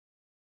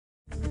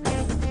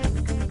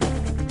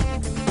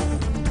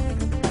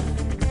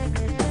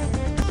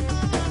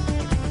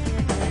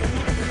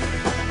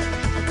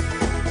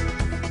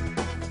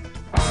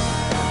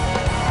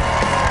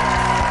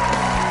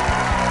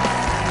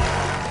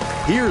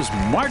here's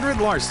Margaret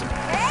Larson.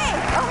 Hey,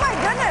 oh my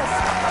goodness.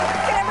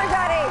 Look at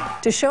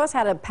everybody. To show us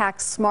how to pack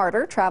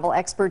smarter, travel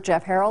expert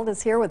Jeff Herold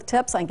is here with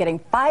tips on getting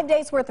 5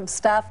 days worth of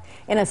stuff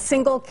in a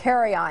single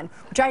carry-on,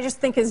 which I just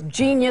think is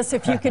genius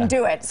if you can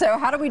do it. So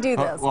how do we do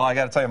this? Well, I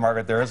got to tell you,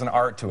 Margaret, there is an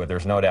art to it.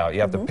 There's no doubt. You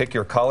have to pick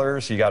your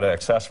colors. You got to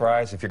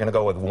accessorize. If you're going to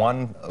go with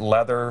one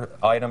leather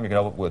item, you're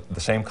going to go with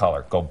the same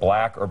color. Go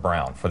black or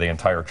brown for the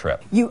entire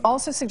trip. You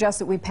also suggest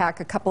that we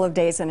pack a couple of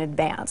days in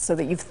advance so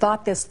that you've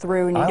thought this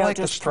through and you don't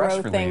just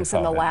throw things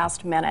in the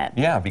last minute.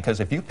 Yeah, because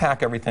if you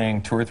pack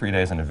everything 2 or 3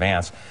 days in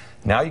advance,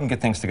 now you can get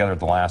things together at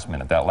the last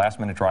minute. That last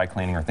minute dry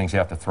cleaning are things you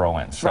have to throw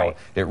in. So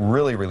it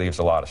really relieves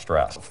a lot of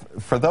stress.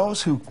 For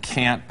those who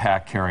can't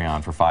pack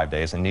carry-on for 5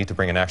 days and need to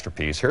bring an extra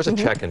piece, here's a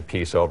check-in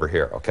piece over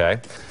here,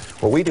 okay?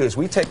 What we do is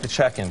we take the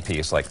check-in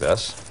piece like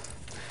this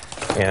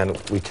and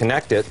we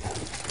connect it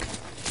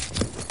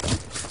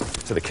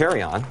to the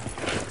carry-on,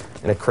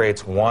 and it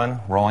creates one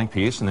rolling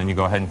piece, and then you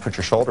go ahead and put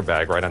your shoulder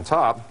bag right on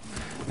top,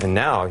 and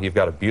now you've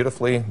got a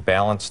beautifully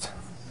balanced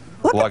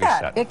luggage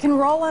set. It can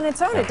roll on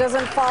its own. It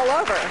doesn't fall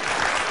over.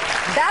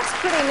 That's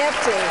pretty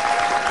nifty.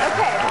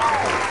 Okay.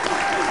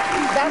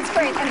 That's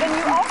great. And then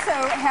you also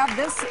have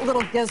this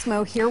little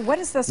gizmo here. What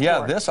is this for?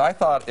 Yeah, this, I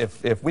thought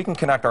if we can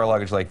connect our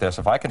luggage like this,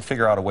 if I can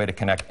figure out a way to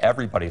connect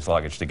everybody's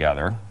luggage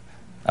together,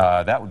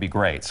 that would be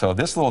great. So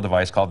this little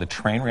device called the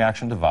train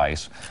reaction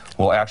device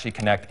will actually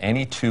connect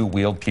any 2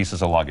 wheeled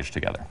pieces of luggage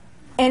together.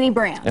 Any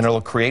brand. And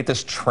it'll create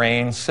this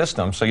train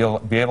system so you'll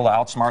be able to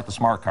outsmart the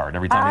smart card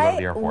every time you go to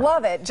the airport. I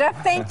love it.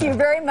 Jeff, thank you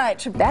very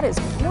much. That is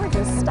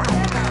gorgeous stuff.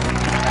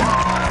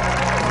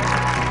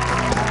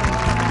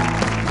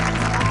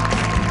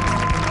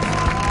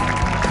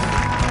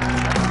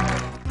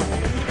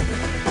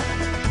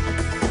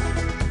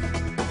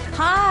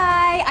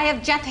 I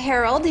have Jeff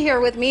Herold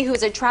here with me,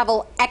 who's a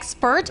travel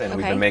expert. And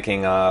we've been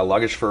making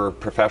luggage for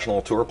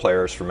professional tour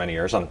players for many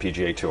years on the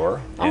PGA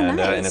Tour. And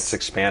it's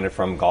expanded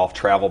from golf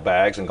travel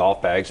bags and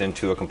golf bags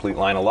into a complete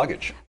line of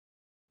luggage.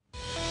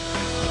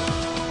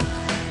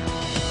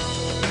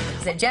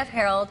 So Jeff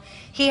Herold,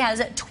 he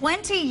has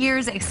 20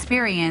 years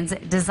experience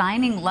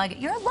designing luggage.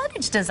 You're a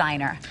luggage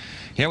designer.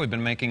 Yeah, we've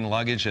been making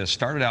luggage.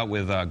 Started out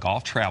with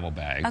golf travel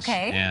bags.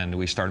 Okay. And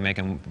we started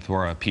making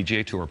for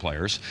PGA Tour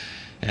players.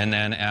 And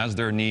then as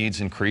their needs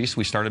increased,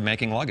 we started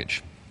making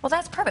luggage. Well,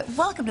 that's perfect.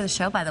 Welcome to the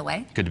show, by the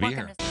way. Good to be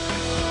here.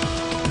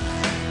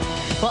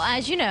 Well,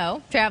 as you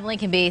know, traveling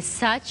can be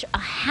such a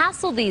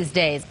hassle these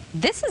days.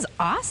 This is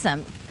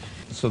awesome.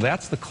 So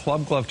that's the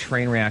Club Glove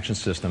train reaction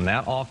system.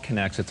 That all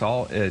connects. It's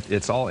all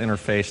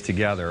interfaced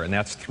together, and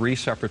that's 3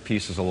 separate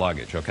pieces of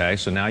luggage, okay?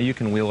 So now you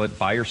can wheel it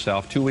by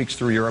yourself 2 weeks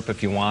through Europe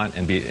if you want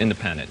and be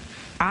independent.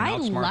 I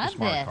love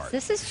this.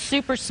 This is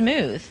super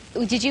smooth.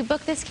 Did you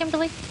book this,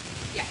 Kimberly?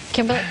 Yeah.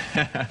 Kimberly,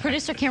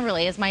 producer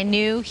Kimberly is my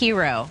new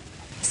hero.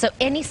 So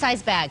any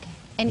size bag.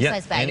 Any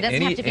size bag. It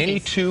doesn't have to be any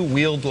 2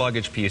 wheeled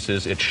luggage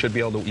pieces, you should be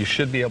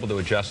able to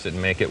adjust it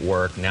and make it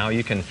work. Now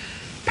you can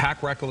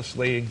pack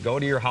recklessly, go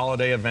to your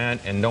holiday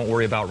event, and don't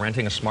worry about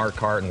renting a smart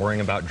cart and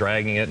worrying about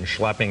dragging it and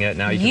schlepping it.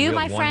 Now you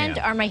my friend,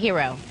 are my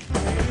hero.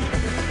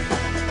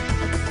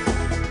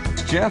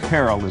 Jeff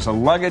Herold is a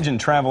luggage and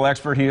travel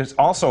expert. He is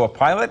also a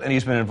pilot, and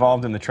he's been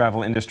involved in the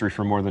travel industry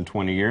for more than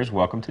 20 years.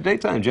 Welcome to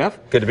Daytime, Jeff.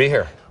 Good to be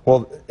here.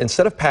 Well,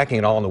 instead of packing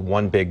it all into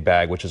one big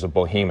bag, which is a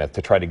behemoth,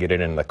 to try to get it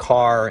in the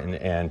car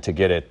and to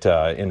get it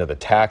into the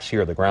taxi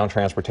or the ground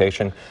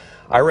transportation,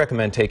 I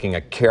recommend taking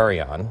a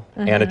carry-on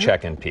and a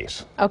check-in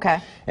piece. Okay.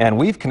 And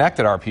we've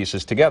connected our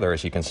pieces together,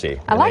 as you can see.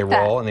 I like that. They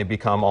roll and they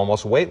become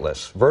almost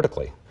weightless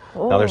vertically.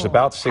 Ooh. Now there's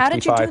about 65... How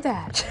did you do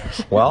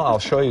that? Well, I'll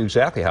show you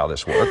exactly how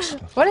this works.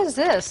 What is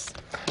this?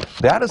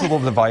 That is a little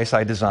device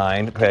I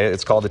designed. Okay,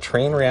 it's called the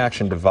train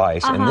reaction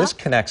device, and this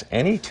connects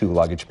any 2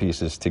 luggage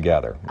pieces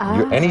together.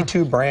 Any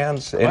 2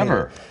 brands.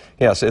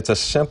 Yes, it's a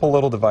simple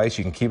little device.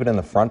 You can keep it in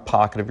the front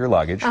pocket of your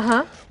luggage.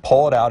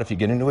 Pull it out if you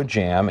get into a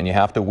jam and you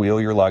have to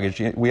wheel your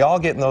luggage. We all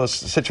get in those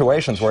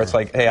situations where it's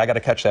like, hey, I got to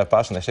catch that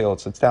bus, and they say, well,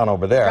 it's down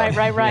over there.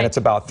 Right. And it's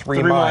about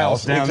 3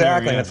 miles. Down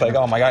exactly. There, and it's like,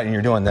 oh my God, and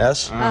you're doing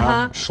this,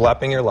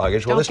 schlepping your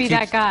luggage. Don't be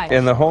that guy.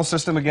 And the whole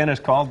system again is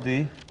called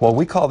the? Well,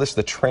 we call this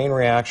the train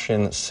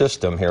reaction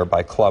system here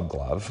by Club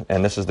Glove,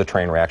 and this is the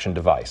train reaction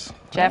device.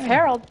 Jeff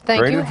Herold,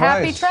 thank you.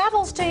 Happy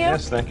travels to you.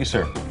 Yes, thank you,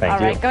 sir. Thank you. All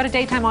right, go to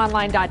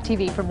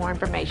daytimeonline.tv for more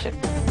information.